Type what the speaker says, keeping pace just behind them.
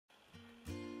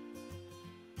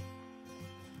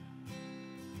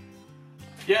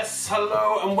Yes,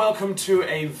 hello and welcome to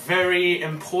a very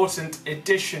important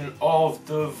edition of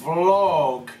the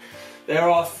vlog. There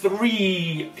are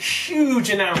three huge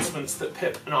announcements that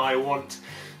Pip and I want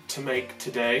to make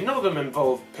today. None of them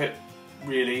involve Pip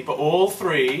really, but all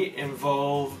three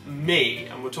involve me,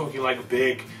 and we're talking like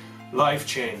big life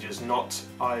changes, not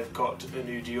I've got a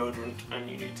new deodorant and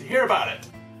you need to hear about it.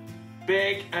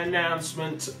 Big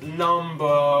announcement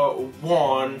number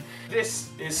one.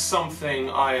 This is something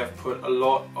I have put a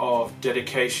lot of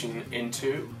dedication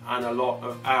into and a lot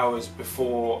of hours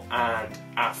before and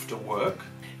after work.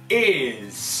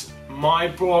 My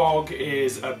blog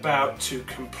is about to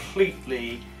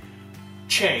completely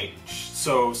change.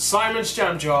 So Simon's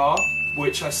Jam Jar,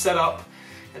 which I set up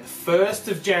on the 1st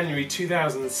of January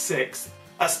 2006,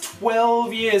 that's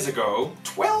 12 years ago.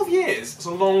 12 years, it's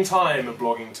a long time in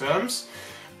blogging terms,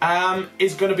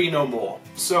 is going to be no more.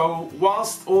 So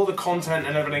whilst all the content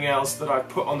and everything else that I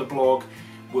put on the blog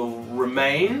will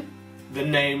remain, the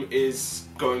name is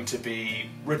going to be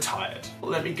retired.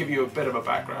 Let me give you a bit of a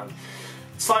background.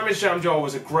 Simon's Jam Jar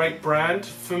was a great brand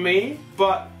for me,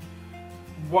 but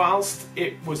whilst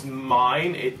it was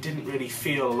mine, it didn't really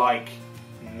feel like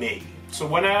me. So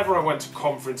whenever I went to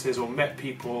conferences or met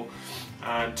people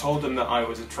and told them that I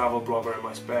was a travel blogger in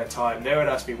my spare time, they would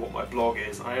ask me what my blog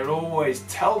is, and I would always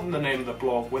tell them the name of the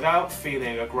blog without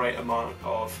feeling a great amount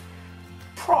of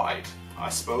pride, I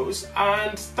suppose.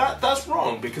 And that's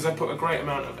wrong, because I put a great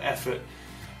amount of effort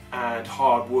and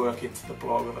hard work into the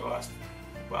blog over the last,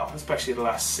 well, especially the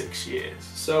last 6 years.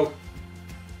 So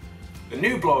the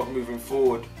new blog moving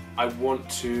forward, I want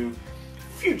to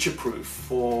future-proof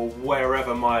for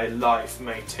wherever my life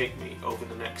may take me over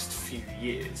the next few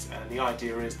years, and the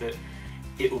idea is that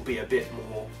it will be a bit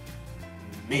more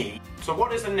me. So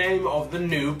what is the name of the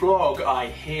new blog, I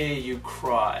hear you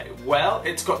cry? Well,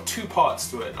 it's got two parts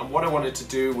to it, and what I wanted to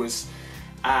do was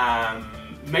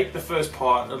make the first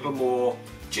part a little more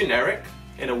generic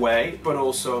in a way, but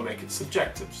also make it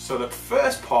subjective. So the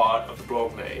first part of the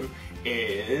blog name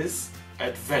is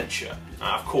Adventure.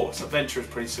 Now, of course, adventure is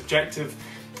pretty subjective.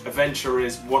 Adventure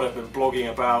is what I've been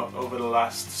blogging about over the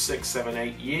last 6, 7,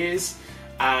 8 years,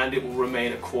 and it will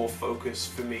remain a core focus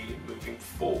for me moving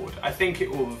forward. I think it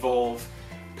will involve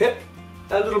Pip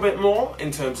a little bit more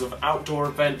in terms of outdoor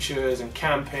adventures and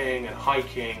camping and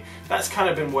hiking. That's kind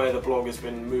of been where the blog has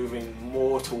been moving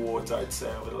more towards, I'd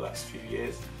say, over the last few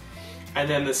years. And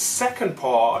then the second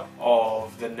part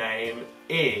of the name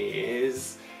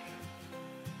is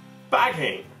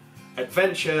bagging.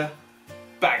 Adventure,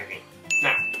 bagging.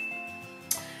 Now,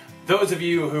 those of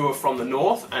you who are from the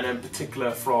north, and in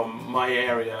particular from my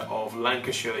area of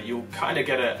Lancashire, you'll kind of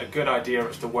get a good idea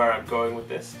as to where I'm going with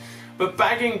this. But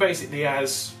bagging basically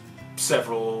has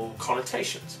several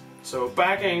connotations. So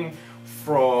bagging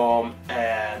from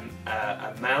a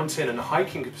mountain and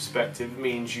hiking perspective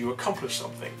means you accomplish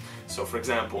something. So for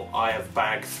example, I have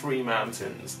bagged 3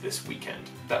 mountains this weekend.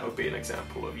 That would be an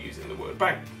example of using the word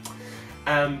bagging.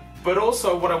 But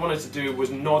also what I wanted to do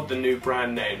was nod the new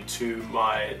brand name to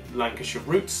my Lancashire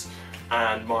roots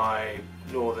and my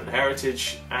northern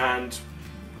heritage. And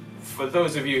for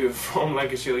those of you from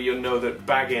Lancashire, you'll know that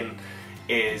bagging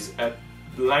is a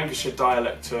Lancashire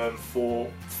dialect term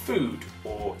for food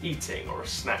or eating or a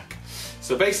snack.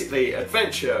 So basically,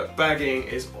 adventure, bagging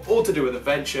is all to do with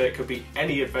adventure. It could be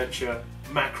any adventure,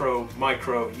 macro,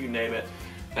 micro, you name it.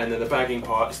 And then the bagging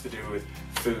part is to do with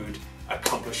food,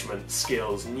 accomplishment,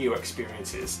 skills, new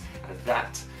experiences, and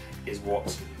that is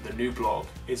what the new blog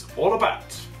is all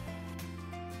about.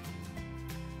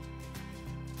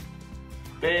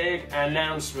 Big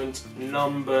announcement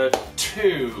number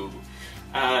 2.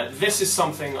 This is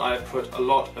something I put a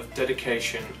lot of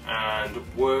dedication and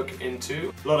work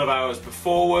into. A lot of hours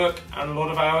before work and a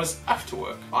lot of hours after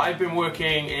work. I've been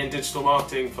working in digital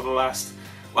marketing for the last,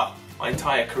 well, my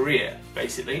entire career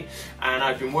basically, and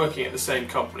I've been working at the same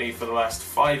company for the last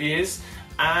 5 years,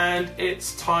 and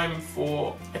it's time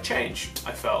for a change,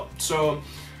 I felt. So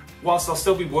whilst I'll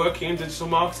still be working in digital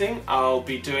marketing, I'll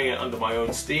be doing it under my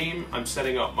own steam. I'm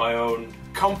setting up my own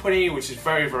company, which is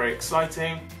very, very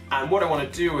exciting. And what I want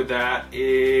to do with that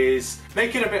is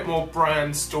make it a bit more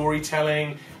brand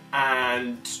storytelling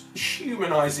and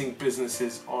humanizing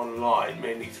businesses online,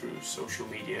 mainly through social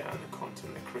media and the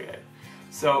content they create.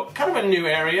 So kind of a new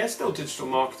area, still digital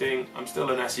marketing. I'm still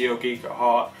an SEO geek at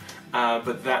heart,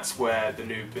 but that's where the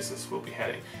new business will be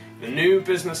heading. The new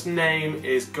business name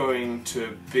is going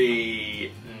to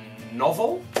be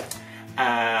Novel,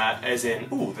 as in,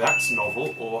 ooh, that's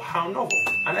novel, or how novel.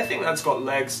 And I think that's got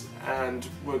legs, and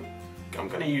I'm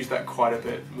going to use that quite a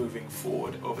bit moving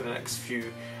forward over the next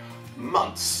few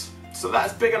months. So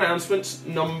that's big announcement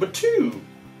number 2.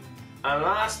 And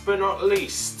last but not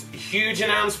least, huge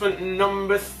announcement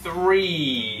number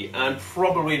 3, and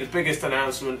probably the biggest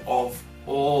announcement of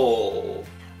all.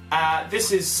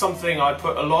 This is something I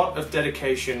put a lot of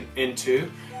dedication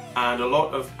into and a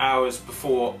lot of hours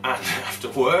before and after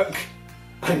work.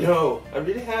 I know, I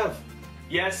really have.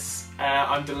 Yes,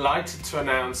 I'm delighted to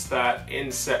announce that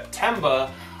in September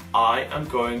I am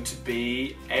going to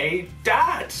be a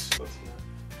dad.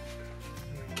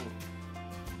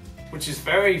 Which is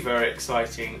very, very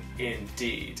exciting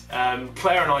indeed.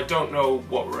 Claire and I don't know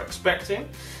what we're expecting.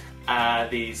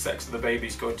 The sex of the baby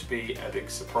is going to be a big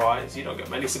surprise. You don't get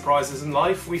many surprises in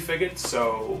life, we figured,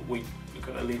 so we're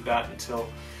going to leave that until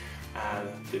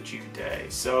the due day.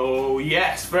 So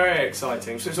yes, very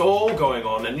exciting. So it's all going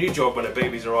on. A new job when a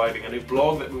baby's arriving, a new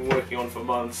blog that we've been working on for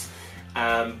months.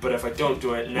 But if I don't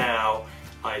do it now,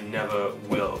 I never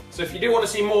will. So if you do want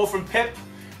to see more from Pip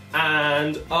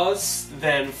and us,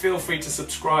 then feel free to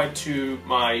subscribe to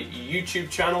my YouTube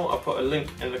channel. I'll put a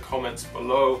link in the comments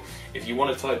below. If you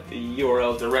want to type the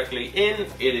URL directly in,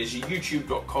 it is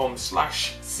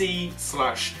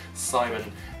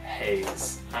youtube.com/c/Simon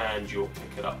Hayes, and you'll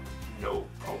pick it up, no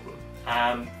problem.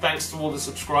 Thanks to all the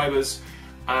subscribers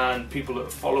and people that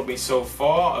have followed me so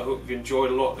far. I hope you've enjoyed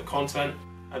a lot of the content,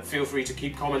 and feel free to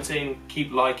keep commenting,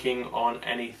 keep liking on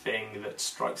anything that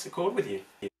strikes a chord with you.